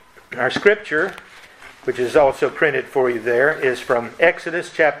Our scripture, which is also printed for you there, is from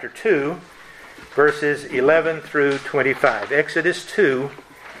Exodus chapter 2, verses 11 through 25. Exodus 2,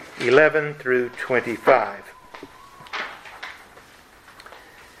 11 through 25.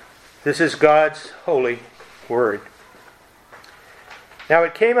 This is God's holy word. Now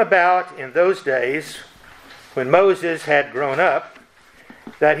it came about in those days, when Moses had grown up,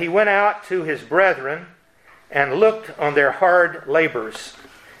 that he went out to his brethren and looked on their hard labors.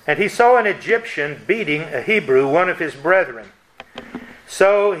 And he saw an Egyptian beating a Hebrew, one of his brethren.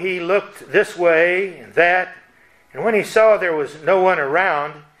 So he looked this way and that, and when he saw there was no one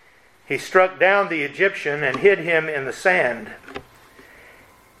around, he struck down the Egyptian and hid him in the sand.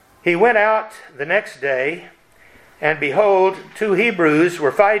 He went out the next day, and behold, 2 Hebrews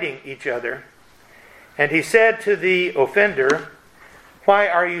were fighting each other. And he said to the offender, "Why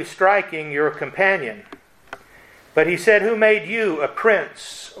are you striking your companion?" But he said, "Who made you a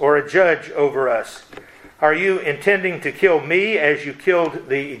prince or a judge over us? Are you intending to kill me as you killed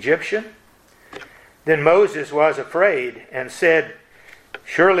the Egyptian?" Then Moses was afraid and said,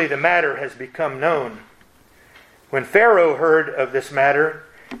 "Surely the matter has become known." When Pharaoh heard of this matter,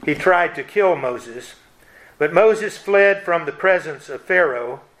 he tried to kill Moses. But Moses fled from the presence of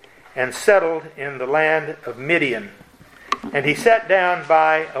Pharaoh and settled in the land of Midian. And he sat down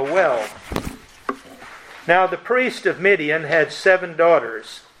by a well. Now the priest of Midian had 7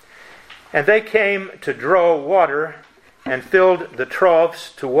 daughters, and they came to draw water and filled the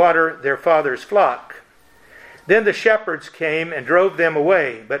troughs to water their father's flock. Then the shepherds came and drove them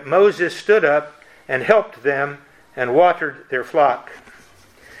away, but Moses stood up and helped them and watered their flock.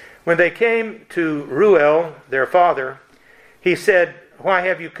 When they came to Reuel, their father, he said, "Why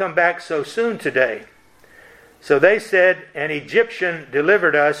have you come back so soon today?" So they said, "An Egyptian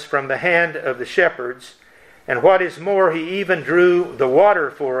delivered us from the hand of the shepherds, and what is more, he even drew the water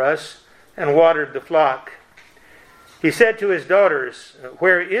for us and watered the flock." He said to his daughters,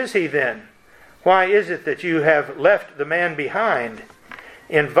 "Where is he then? Why is it that you have left the man behind?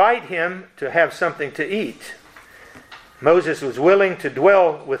 Invite him to have something to eat." Moses was willing to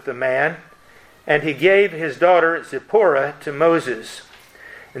dwell with the man, and he gave his daughter Zipporah to Moses.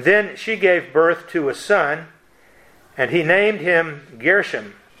 And then she gave birth to a son, and he named him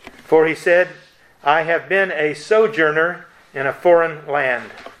Gershom, for he said, "I have been a sojourner in a foreign land."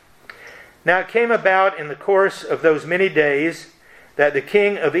 Now it came about in the course of those many days that the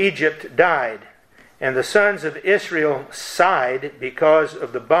king of Egypt died, and the sons of Israel sighed because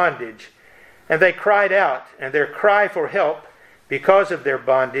of the bondage. And they cried out, and their cry for help because of their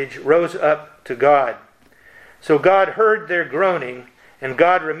bondage rose up to God. So God heard their groaning, and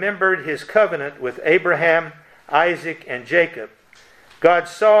God remembered his covenant with Abraham, Isaac, and Jacob. God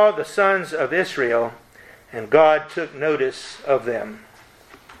saw the sons of Israel, and God took notice of them.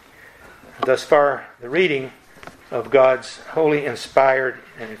 Thus far, the reading of God's holy, inspired,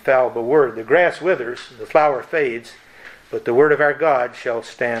 and infallible word. The grass withers, the flower fades, but the word of our God shall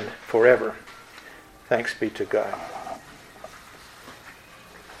stand forever. Thanks be to God.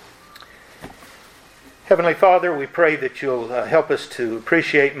 Heavenly Father, we pray that you'll help us to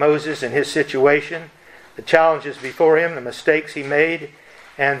appreciate Moses and his situation, the challenges before him, the mistakes he made,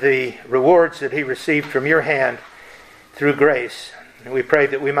 and the rewards that he received from your hand through grace. And we pray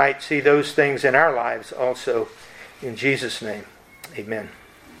that we might see those things in our lives also. In Jesus' name, amen.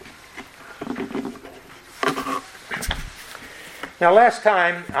 Now, last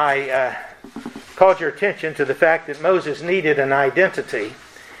time I called your attention to the fact that Moses needed an identity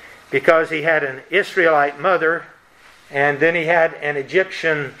because he had an Israelite mother and then he had an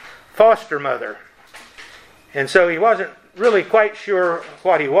Egyptian foster mother. And so he wasn't really quite sure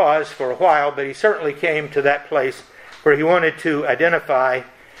what he was for a while, but he certainly came to that place where he wanted to identify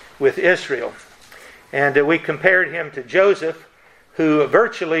with Israel. And we compared him to Joseph, who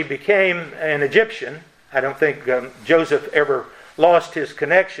virtually became an Egyptian. I don't think Joseph ever lost his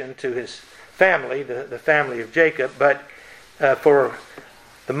connection to his family, the family of Jacob, but for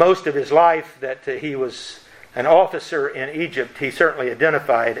the most of his life that he was an officer in Egypt, he certainly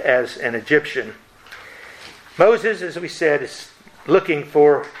identified as an Egyptian. Moses, as we said, is looking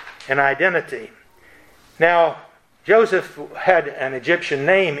for an identity. Now, Joseph had an Egyptian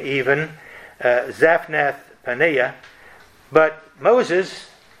name even, Zaphnath-Paneah, but Moses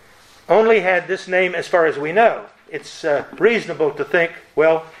only had this name as far as we know. It's reasonable to think,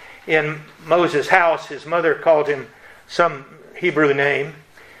 well, in Moses' house, his mother called him some Hebrew name,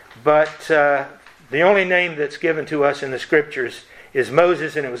 but the only name that's given to us in the Scriptures is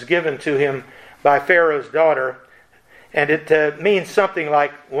Moses, and it was given to him by Pharaoh's daughter, and it means something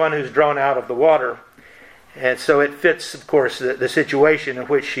like one who's drawn out of the water. And so it fits, of course, the situation in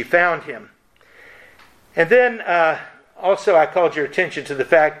which she found him. And then also I called your attention to the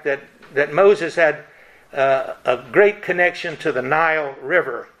fact that Moses had a great connection to the Nile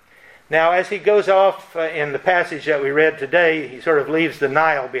River. Now, as he goes off in the passage that we read today, he sort of leaves the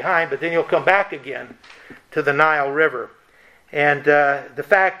Nile behind, but then he'll come back again to the Nile River. And the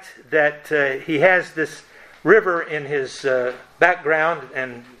fact that he has this river in his background,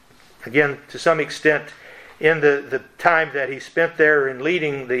 and again, to some extent, in the time that he spent there in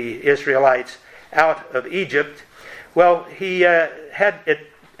leading the Israelites out of Egypt, well, he had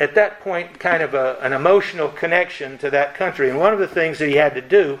at that point kind of an emotional connection to that country. And one of the things that he had to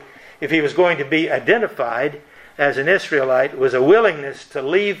do, if he was going to be identified as an Israelite, was a willingness to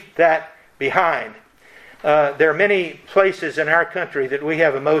leave that behind. There are many places in our country that we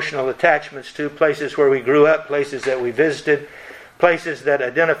have emotional attachments to, places where we grew up, places that we visited, places that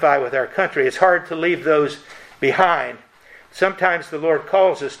identify with our country. It's hard to leave those behind. Sometimes the Lord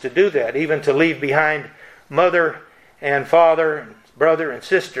calls us to do that, even to leave behind mother and father, and brother and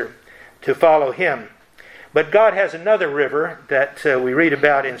sister, to follow Him. But God has another river that we read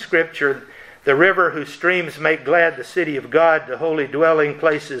about in Scripture, the river whose streams make glad the city of God, the holy dwelling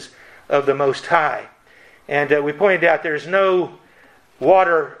places of the Most High. And we pointed out there's no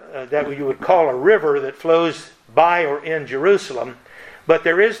water that you would call a river that flows by or in Jerusalem, but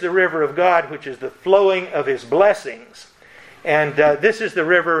there is the river of God, which is the flowing of His blessings. And this is the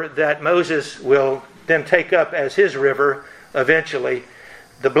river that Moses will then take up as his river eventually.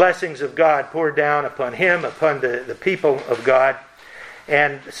 The blessings of God poured down upon him, upon the people of God.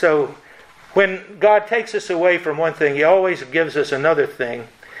 And so when God takes us away from one thing, He always gives us another thing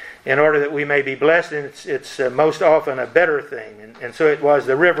in order that we may be blessed, and it's most often a better thing. And so it was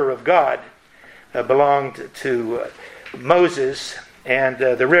the river of God belonged to Moses, and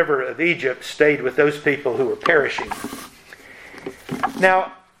the river of Egypt stayed with those people who were perishing.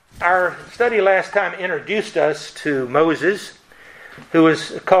 Now, our study last time introduced us to Moses, who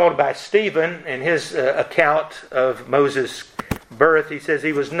was called by Stephen in his account of Moses' birth. He says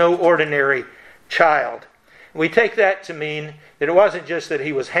he was no ordinary child. We take that to mean that it wasn't just that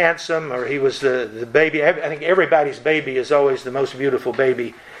he was handsome or he was the baby. I think everybody's baby is always the most beautiful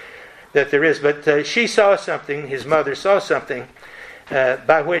baby that there is. But she saw something, his mother saw something,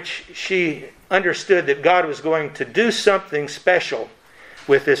 by which she understood that God was going to do something special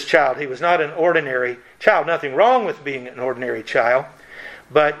with this child. He was not an ordinary child. Nothing wrong with being an ordinary child,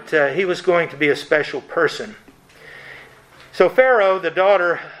 but he was going to be a special person. So Pharaoh, the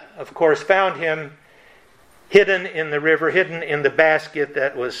daughter, of course, found him hidden in the river, hidden in the basket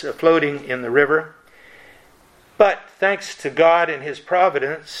that was floating in the river. But thanks to God and His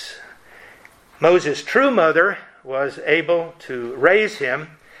providence, Moses' true mother was able to raise him,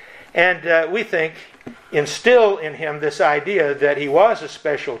 and we think instill in him this idea that he was a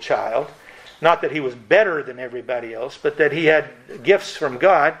special child, not that he was better than everybody else, but that he had gifts from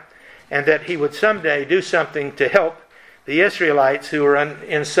God, and that he would someday do something to help the Israelites who were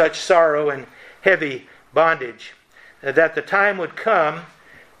in such sorrow and heavy bondage. That the time would come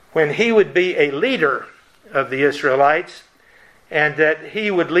when he would be a leader of the Israelites, and that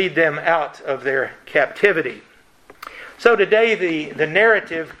he would lead them out of their captivity. So today the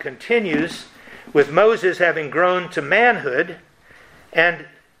narrative continues with Moses having grown to manhood, and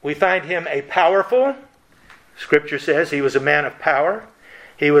we find him a powerful, Scripture says he was a man of power.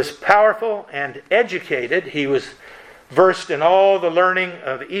 He was powerful and educated. He was versed in all the learning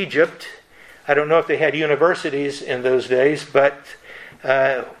of Egypt. I don't know if they had universities in those days, but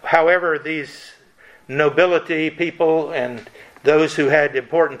however these nobility people and those who had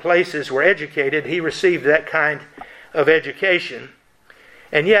important places were educated, he received that kind of education.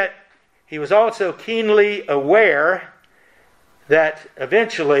 And yet, he was also keenly aware that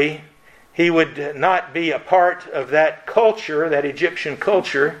eventually he would not be a part of that culture, that Egyptian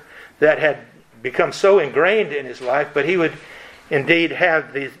culture that had become so ingrained in his life, but he would indeed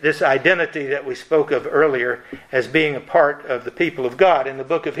have this identity that we spoke of earlier as being a part of the people of God. And the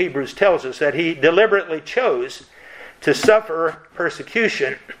book of Hebrews tells us that he deliberately chose to suffer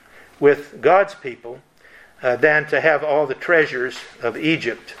persecution with God's people than to have all the treasures of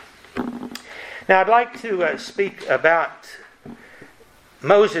Egypt. Now I'd like to speak about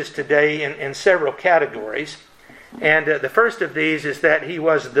Moses today in several categories. And the first of these is that he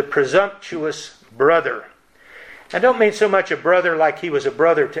was the presumptuous brother. I don't mean so much a brother like he was a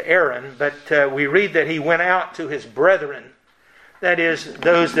brother to Aaron, but we read that he went out to his brethren. That is,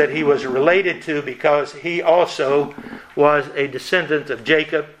 those that he was related to, because he also was a descendant of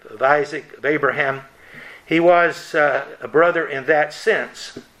Jacob, of Isaac, of Abraham. He was a brother in that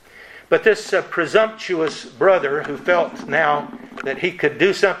sense. But this presumptuous brother who felt now that he could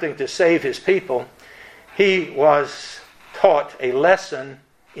do something to save his people, he was taught a lesson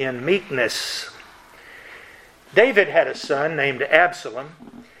in meekness. David had a son named Absalom,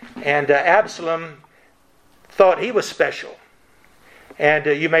 and Absalom thought he was special. And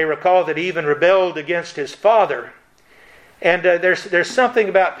you may recall that he even rebelled against his father. And there's something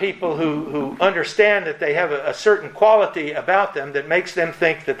about people who understand that they have a certain quality about them that makes them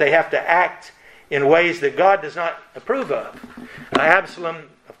think that they have to act in ways that God does not approve of. Absalom,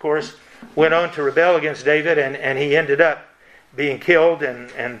 of course, went on to rebel against David, and he ended up being killed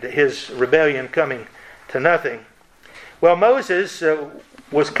and his rebellion coming to nothing. Well, Moses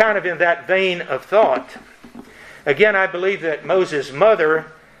was kind of in that vein of thought. Again, I believe that Moses'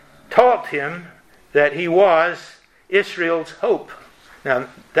 mother taught him that he was Israel's hope. Now,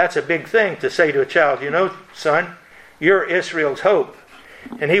 that's a big thing to say to a child. You know, son, you're Israel's hope.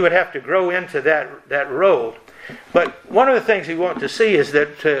 And he would have to grow into that role. But one of the things we want to see is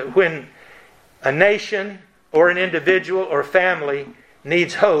that when a nation or an individual or family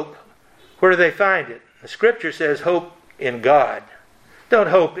needs hope, where do they find it? The Scripture says hope in God. Don't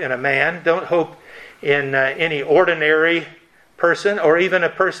hope in a man. Don't hope in any ordinary person, or even a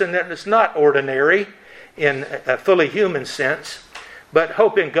person that is not ordinary in a fully human sense, but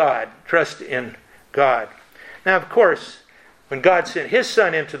hope in God. Trust in God. Now, of course, when God sent His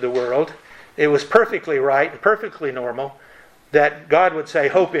Son into the world, it was perfectly right and perfectly normal that God would say,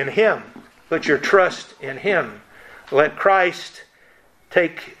 hope in Him. Put your trust in Him. Let Christ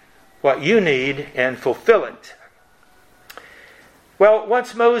take what you need and fulfill it. Well,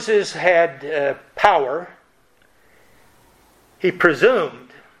 once Moses had power, he presumed,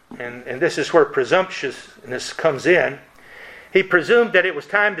 and this is where presumptuousness comes in, he presumed that it was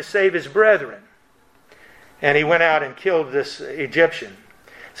time to save his brethren. And he went out and killed this Egyptian.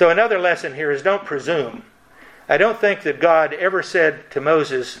 So another lesson here is don't presume. I don't think that God ever said to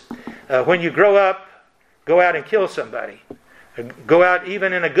Moses, when you grow up, go out and kill somebody. Go out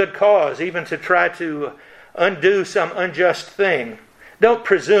even in a good cause, even to try to undo some unjust thing. Don't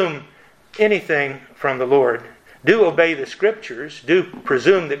presume anything from the Lord. Do obey the Scriptures. Do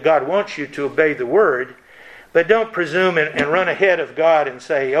presume that God wants you to obey the Word. But don't presume and run ahead of God and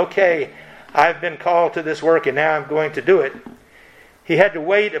say, okay, I've been called to this work and now I'm going to do it. He had to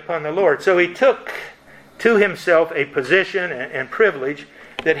wait upon the Lord. So he took to himself a position and privilege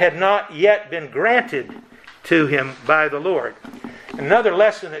that had not yet been granted to him by the Lord. Another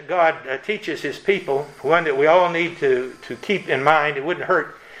lesson that God teaches His people, one that we all need to keep in mind. It wouldn't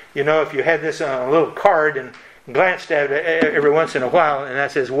hurt, if you had this on a little card and glanced at it every once in a while, and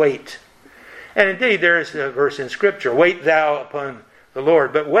that says, wait. And indeed, there is a verse in Scripture, wait thou upon the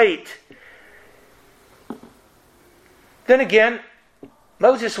Lord. But wait. Then again,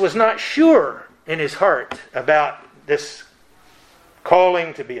 Moses was not sure in his heart about this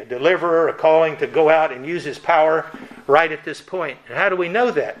calling to be a deliverer, a calling to go out and use his power right at this point. And how do we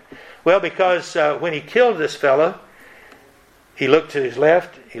know that? Well, because when he killed this fellow, he looked to his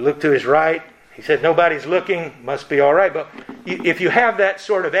left, he looked to his right, he said, nobody's looking, must be all right. But if you have that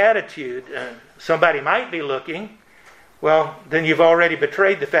sort of attitude, somebody might be looking, well, then you've already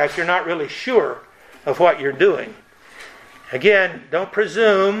betrayed the fact you're not really sure of what you're doing. Again, don't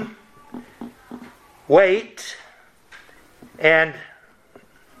presume, wait, and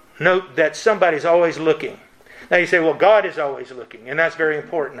note that somebody's always looking. Now you say, well, God is always looking, and that's very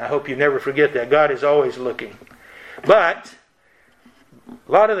important. I hope you never forget that. God is always looking. But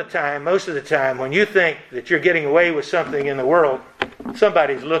a lot of the time, most of the time, when you think that you're getting away with something in the world,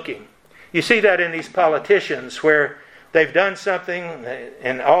 somebody's looking. You see that in these politicians where they've done something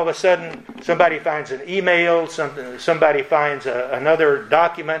and all of a sudden somebody finds an email, somebody finds another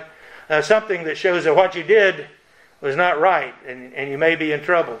document, something that shows that what you did was not right, and you may be in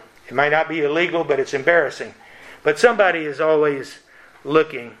trouble. It might not be illegal, but it's embarrassing. But somebody is always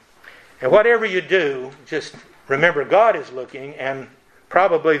looking. And whatever you do, just remember God is looking, and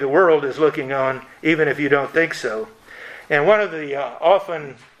probably the world is looking on, even if you don't think so. And one of the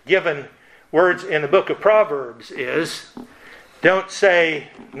often given words in the book of Proverbs is, don't say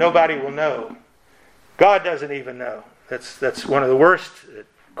nobody will know. God doesn't even know. That's one of the worst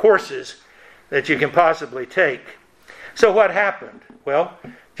courses that you can possibly take. So what happened? Well,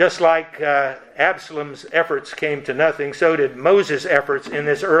 just like Absalom's efforts came to nothing, so did Moses' efforts in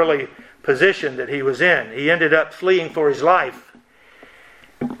this early position that he was in. He ended up fleeing for his life.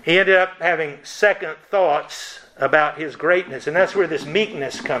 He ended up having second thoughts about his greatness, and that's where this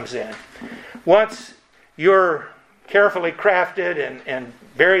meekness comes in. Once your carefully crafted and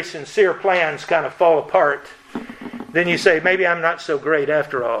very sincere plans kind of fall apart, then you say, maybe I'm not so great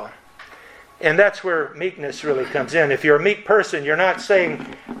after all. And that's where meekness really comes in. If you're a meek person, you're not saying,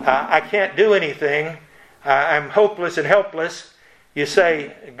 I can't do anything, I'm hopeless and helpless. You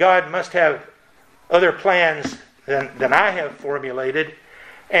say, God must have other plans than I have formulated,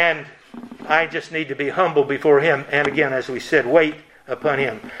 and I just need to be humble before Him. And again, as we said, wait upon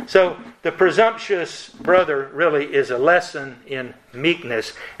Him. So the presumptuous brother really is a lesson in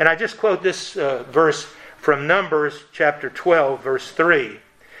meekness. And I just quote this verse from Numbers chapter 12, verse 3.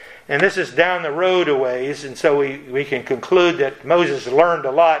 And this is down the road a ways, and so we can conclude that Moses learned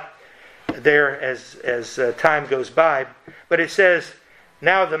a lot there as time goes by. But it says,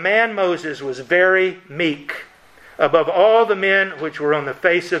 "Now the man Moses was very meek above all the men which were on the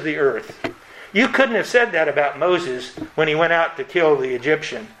face of the earth." You couldn't have said that about Moses when he went out to kill the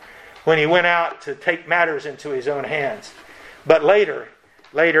Egyptian, when he went out to take matters into his own hands. But later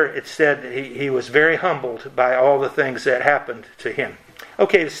it said that he was very humbled by all the things that happened to him.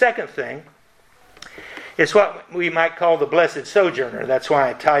 Okay, the second thing is what we might call the blessed sojourner. That's why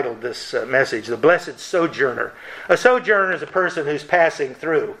I titled this message, The Blessed Sojourner. A sojourner is a person who's passing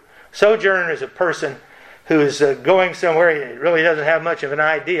through. Sojourner is a person who is going somewhere. He really doesn't have much of an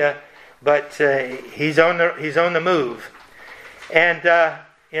idea, but he's on the move. And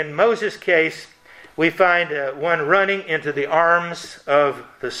in Moses' case, we find one running into the arms of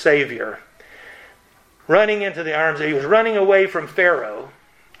the Savior. Running into the arms. He was running away from Pharaoh.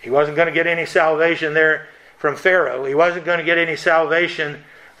 He wasn't going to get any salvation there from Pharaoh. He wasn't going to get any salvation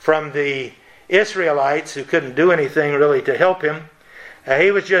from the Israelites who couldn't do anything really to help him. He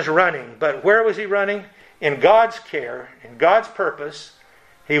was just running. But where was he running? In God's care, in God's purpose.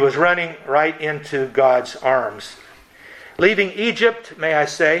 He was running right into God's arms. Leaving Egypt, may I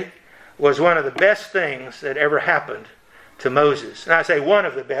say, was one of the best things that ever happened to Moses. And I say one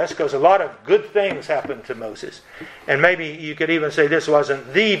of the best because a lot of good things happened to Moses. And maybe you could even say this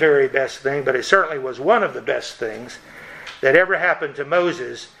wasn't the very best thing, but it certainly was one of the best things that ever happened to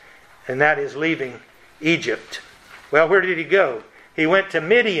Moses, and that is leaving Egypt. Well, where did he go? He went to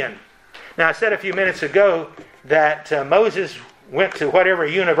Midian. Now, I said a few minutes ago that Moses went to whatever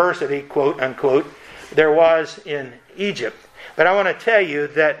university, quote unquote, there was in Egypt. But I want to tell you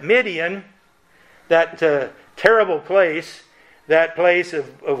that Midian, that terrible place, that place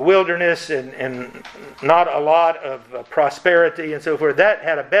of wilderness and not a lot of prosperity and so forth, that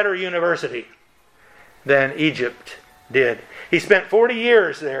had a better university than Egypt did. He spent 40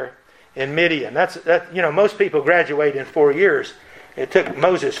 years there in Midian. Most people graduate in 4 years. It took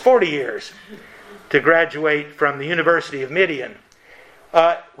Moses 40 years to graduate from the University of Midian,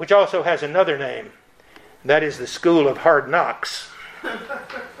 which also has another name. That is the School of Hard Knocks.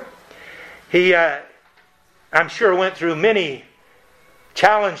 He, I'm sure, went through many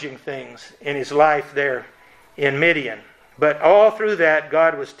challenging things in his life there in Midian. But all through that,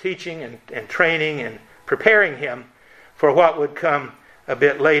 God was teaching and training and preparing him for what would come a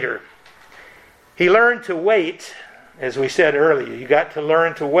bit later. He learned to wait, as we said earlier. You got to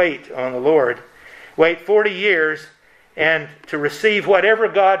learn to wait on the Lord. Wait 40 years and to receive whatever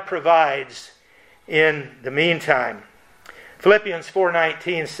God provides in the meantime. Philippians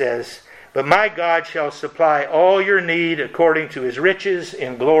 4:19 says, "But my God shall supply all your need according to His riches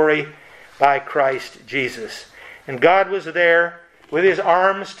in glory by Christ Jesus." And God was there with His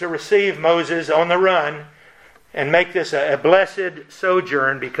arms to receive Moses on the run and make this a blessed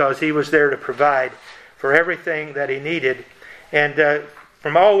sojourn, because He was there to provide for everything that he needed. And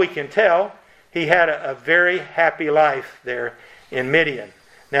from all we can tell, he had a very happy life there in Midian.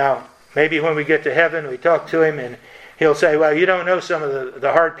 Now, maybe when we get to heaven, we talk to him and he'll say, well, you don't know some of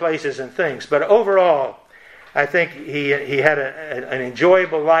the hard places and things. But overall, I think he had an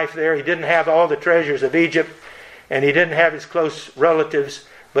enjoyable life there. He didn't have all the treasures of Egypt, and he didn't have his close relatives,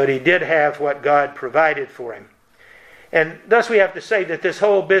 but he did have what God provided for him. And thus we have to say that this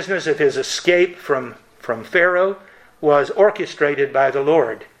whole business of his escape from Pharaoh was orchestrated by the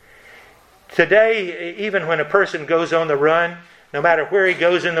Lord. Today, even when a person goes on the run, no matter where he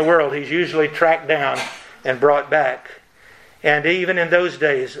goes in the world, he's usually tracked down and brought back. And even in those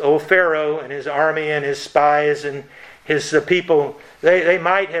days, old Pharaoh and his army and his spies and his people, they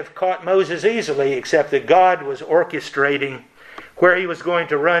might have caught Moses easily, except that God was orchestrating where he was going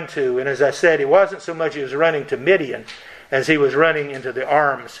to run to. And as I said, it wasn't so much he was running to Midian as he was running into the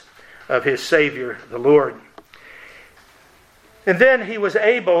arms of his Savior, the Lord. And then he was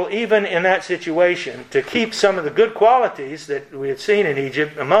able, even in that situation, to keep some of the good qualities that we had seen in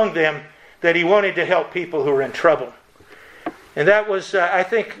Egypt, among them that he wanted to help people who were in trouble. And that was, I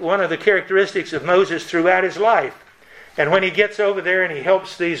think, one of the characteristics of Moses throughout his life. And when he gets over there and he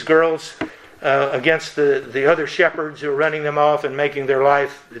helps these girls against the other shepherds who are running them off and making their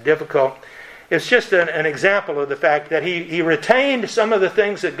life difficult, it's just an example of the fact that he retained some of the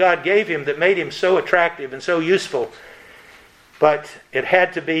things that God gave him that made him so attractive and so useful. But it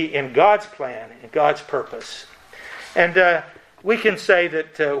had to be in God's plan, in God's purpose. And we can say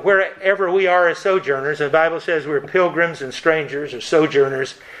that wherever we are as sojourners, and the Bible says we're pilgrims and strangers or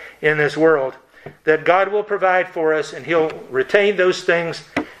sojourners in this world, that God will provide for us and He'll retain those things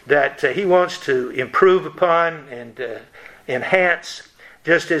that He wants to improve upon and enhance,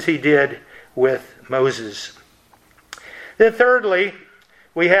 just as He did with Moses. Then thirdly,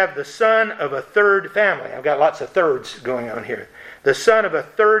 we have the son of a third family. I've got lots of thirds going on here. The son of a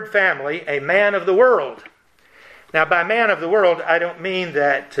third family, a man of the world. Now, by man of the world, I don't mean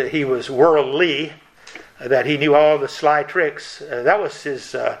that he was worldly, that he knew all the sly tricks. That was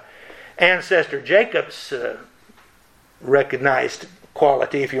his ancestor Jacob's recognized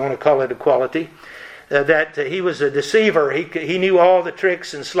quality, if you want to call it a quality. That he was a deceiver. He knew all the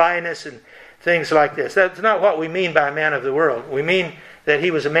tricks and slyness and things like this. That's not what we mean by man of the world. We mean that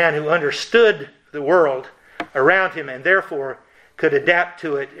he was a man who understood the world around him and therefore could adapt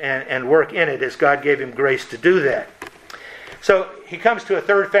to it and work in it as God gave him grace to do that. So he comes to a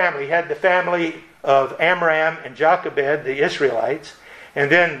third family. He had the family of Amram and Jochebed, the Israelites,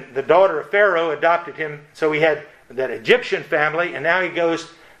 and then the daughter of Pharaoh adopted him. So he had that Egyptian family, and now he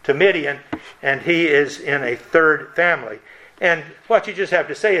goes to Midian, and he is in a third family. And what you just have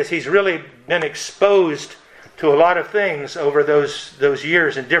to say is he's really been exposed to a lot of things over those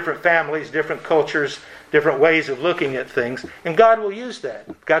years in different families, different cultures, different ways of looking at things. And God will use that.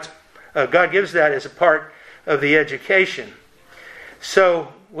 God gives that as a part of the education.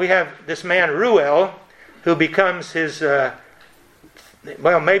 So we have this man Reuel, who becomes his,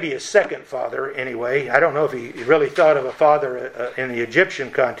 maybe his second father anyway. I don't know if he really thought of a father in the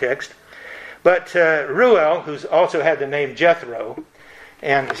Egyptian context. But Reuel, who's also had the name Jethro,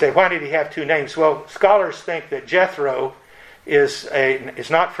 and you say, why did he have two names? Well, scholars think that Jethro is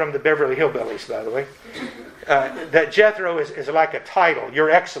not from the Beverly Hillbillies, by the way. That Jethro is like a title, Your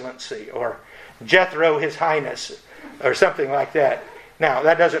Excellency, or Jethro, His Highness, or something like that. Now,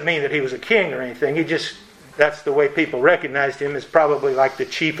 that doesn't mean that he was a king or anything. That's the way people recognized him, as probably like the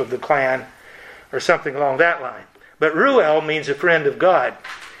chief of the clan, or something along that line. But Reuel means a friend of God.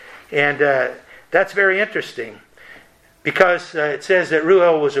 And that's very interesting, because it says that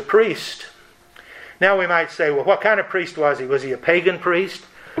Reuel was a priest. Now we might say, well, what kind of priest was he? Was he a pagan priest?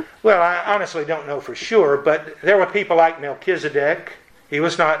 Well, I honestly don't know for sure, but there were people like Melchizedek. He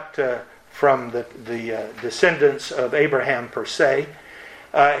was not from the descendants of Abraham per se.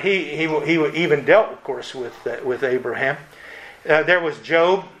 He even dealt, of course, with Abraham. There was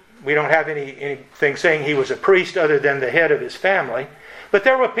Job. We don't have anything saying he was a priest other than the head of his family. But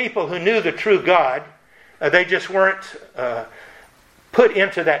there were people who knew the true God. They just weren't put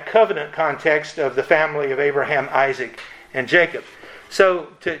into that covenant context of the family of Abraham, Isaac, and Jacob. So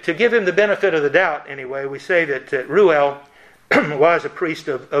to give him the benefit of the doubt, anyway, we say that Reuel was a priest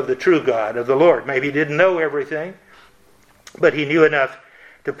of the true God, of the Lord. Maybe he didn't know everything, but he knew enough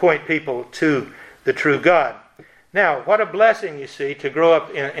to point people to the true God. Now, what a blessing, you see, to grow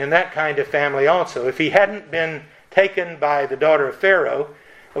up in that kind of family also. If he hadn't been taken by the daughter of Pharaoh,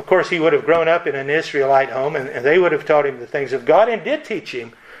 of course he would have grown up in an Israelite home, and they would have taught him the things of God, and did teach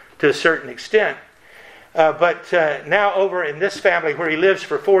him to a certain extent. But now over in this family where he lives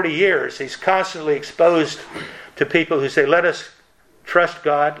for 40 years, he's constantly exposed to people who say, let us trust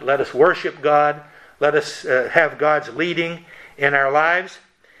God, let us worship God, let us have God's leading in our lives.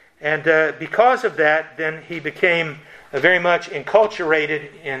 And because of that, then he became very much enculturated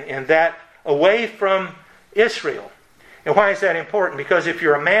in that, away from Israel. And why is that important? Because if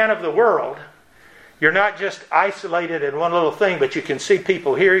you're a man of the world, you're not just isolated in one little thing, but you can see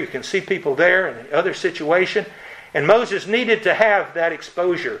people here, you can see people there in another situation. And Moses needed to have that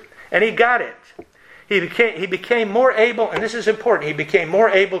exposure. And he got it. He became more able, and this is important, he became more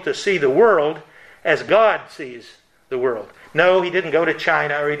able to see the world as God sees the world. No, he didn't go to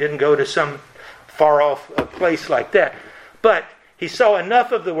China, or he didn't go to some far-off place like that. But he saw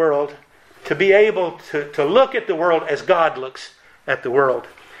enough of the world to be able to look at the world as God looks at the world.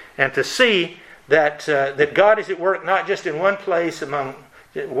 And to see that God is at work not just in one place among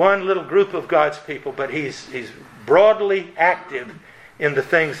one little group of God's people, but He's broadly active in the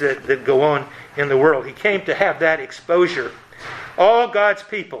things that go on in the world. He came to have that exposure. All God's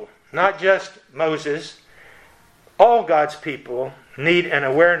people, not just Moses, all God's people need an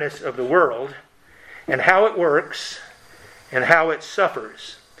awareness of the world and how it works and how it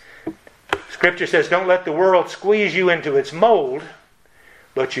suffers. Scripture says, don't let the world squeeze you into its mold,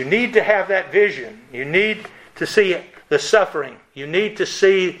 but you need to have that vision. You need to see the suffering. You need to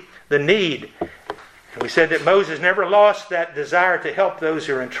see the need. And we said that Moses never lost that desire to help those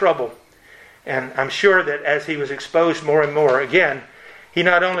who are in trouble. And I'm sure that as he was exposed more and more, again, he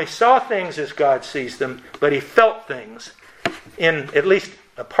not only saw things as God sees them, but he felt things in at least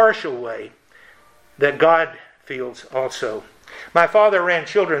a partial way that God feels also. My father ran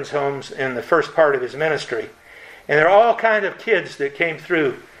children's homes in the first part of his ministry. And there are all kinds of kids that came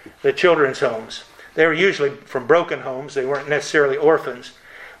through the children's homes. They were usually from broken homes. They weren't necessarily orphans.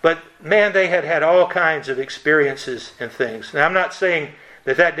 But man, they had all kinds of experiences and things. Now, I'm not saying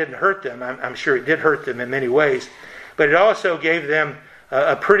that didn't hurt them. I'm sure it did hurt them in many ways. But it also gave them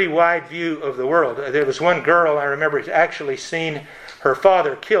a pretty wide view of the world. There was one girl, I remember, actually seen her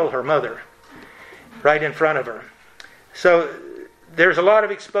father kill her mother right in front of her. So there's a lot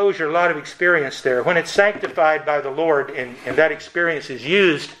of exposure, a lot of experience there. When it's sanctified by the Lord and that experience is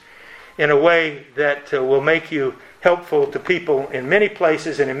used in a way that will make you helpful to people in many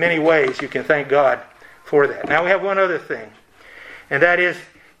places and in many ways, you can thank God for that. Now we have one other thing, and that is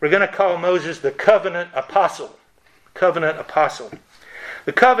we're going to call Moses the covenant apostle. Covenant apostle.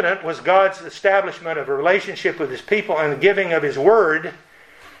 The covenant was God's establishment of a relationship with his people and the giving of his word,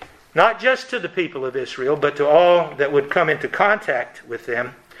 not just to the people of Israel, but to all that would come into contact with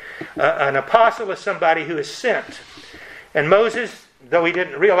them. An apostle is somebody who is sent. And Moses, though he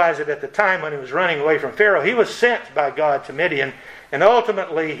didn't realize it at the time when he was running away from Pharaoh, he was sent by God to Midian. And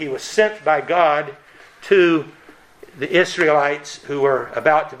ultimately, he was sent by God to the Israelites who were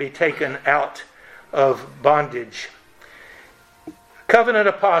about to be taken out of bondage. Covenant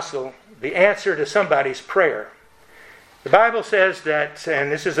apostle, the answer to somebody's prayer. The Bible says that, and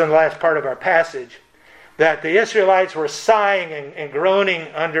this is in the last part of our passage, that the Israelites were sighing and groaning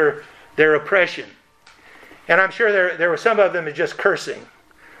under their oppression. And I'm sure there were some of them just cursing.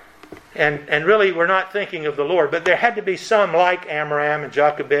 And really were not thinking of the Lord. But there had to be some like Amram and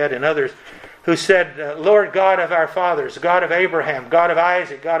Jochebed and others who said, Lord God of our fathers, God of Abraham, God of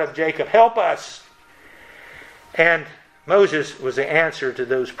Isaac, God of Jacob, help us. And Moses was the answer to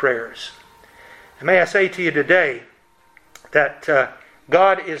those prayers. And may I say to you today, that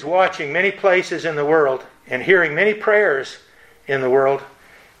God is watching many places in the world and hearing many prayers in the world.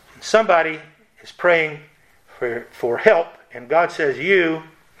 Somebody is praying for help, and God says, you,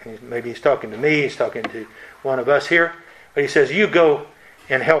 and maybe he's talking to me, he's talking to one of us here, but he says, you go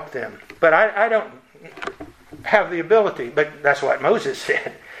and help them. But I don't have the ability, but that's what Moses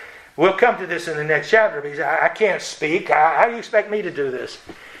said. We'll come to this in the next chapter, but he said, I can't speak. How do you expect me to do this?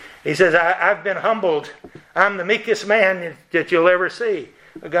 He says, I've been humbled. I'm the meekest man that you'll ever see.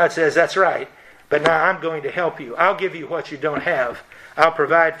 But God says, that's right. But now I'm going to help you. I'll give you what you don't have. I'll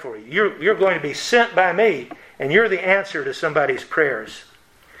provide for you. You're going to be sent by me, and you're the answer to somebody's prayers.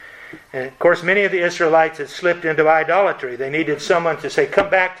 And of course, many of the Israelites had slipped into idolatry. They needed someone to say,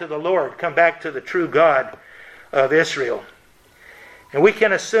 come back to the Lord. Come back to the true God of Israel. And we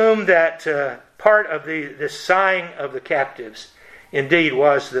can assume that part of the sighing of the captives indeed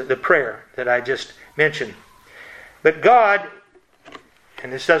was the prayer that I just mentioned. But God,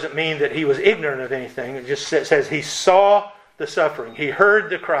 and this doesn't mean that he was ignorant of anything, it just says he saw the suffering. He heard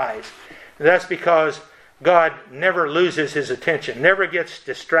the cries. And that's because God never loses his attention, never gets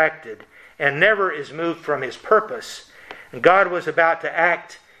distracted, and never is moved from his purpose. And God was about to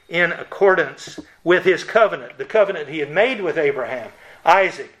act in accordance with his covenant, the covenant he had made with Abraham,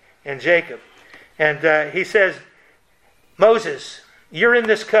 Isaac, and Jacob. And he says, Moses, you're in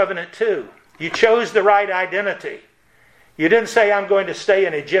this covenant too. You chose the right identity. You didn't say, I'm going to stay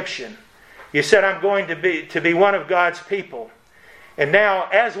an Egyptian. You said, I'm going to be one of God's people. And now,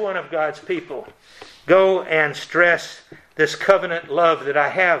 as one of God's people, go and stress this covenant love that I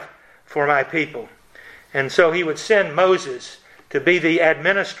have for my people. And so he would send Moses to be the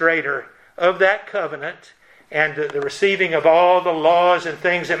administrator of that covenant and the receiving of all the laws and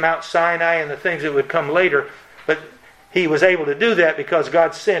things at Mount Sinai and the things that would come later. But he was able to do that because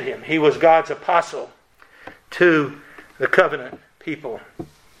God sent him. He was God's apostle to the covenant people.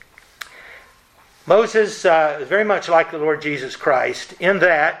 Moses is very much like the Lord Jesus Christ in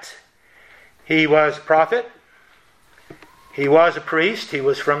that he was a prophet, he was a priest, he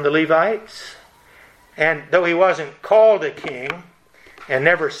was from the Levites, and though he wasn't called a king and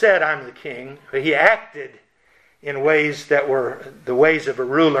never said, I'm the king, he acted in ways that were the ways of a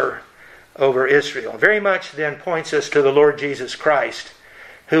ruler over Israel. Very much then points us to the Lord Jesus Christ,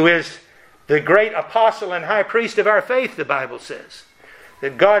 who is the great apostle and high priest of our faith, the Bible says.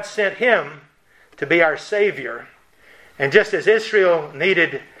 That God sent him to be our Savior. And just as Israel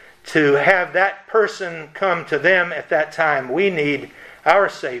needed to have that person come to them at that time, we need our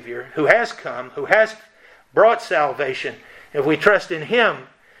Savior who has come, who has brought salvation. If we trust in him,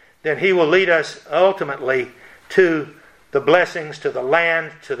 then He will lead us ultimately to the blessings, to the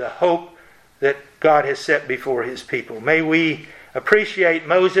land, to the hope that God has set before His people. May we appreciate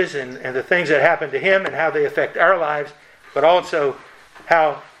Moses and the things that happened to him and how they affect our lives, but also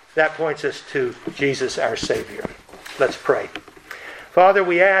how that points us to Jesus, our Savior. Let's pray. Father,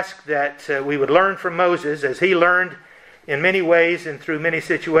 we ask that we would learn from Moses as he learned in many ways and through many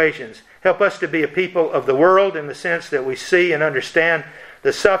situations. Help us to be a people of the world in the sense that we see and understand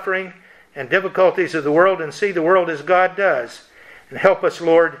the suffering and difficulties of the world and see the world as God does. And help us,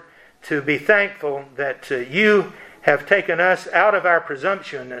 Lord, to be thankful that you have taken us out of our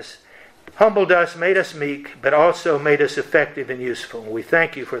presumptionness, humbled us, made us meek, but also made us effective and useful. We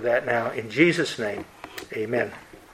thank you for that now. In Jesus' name, amen.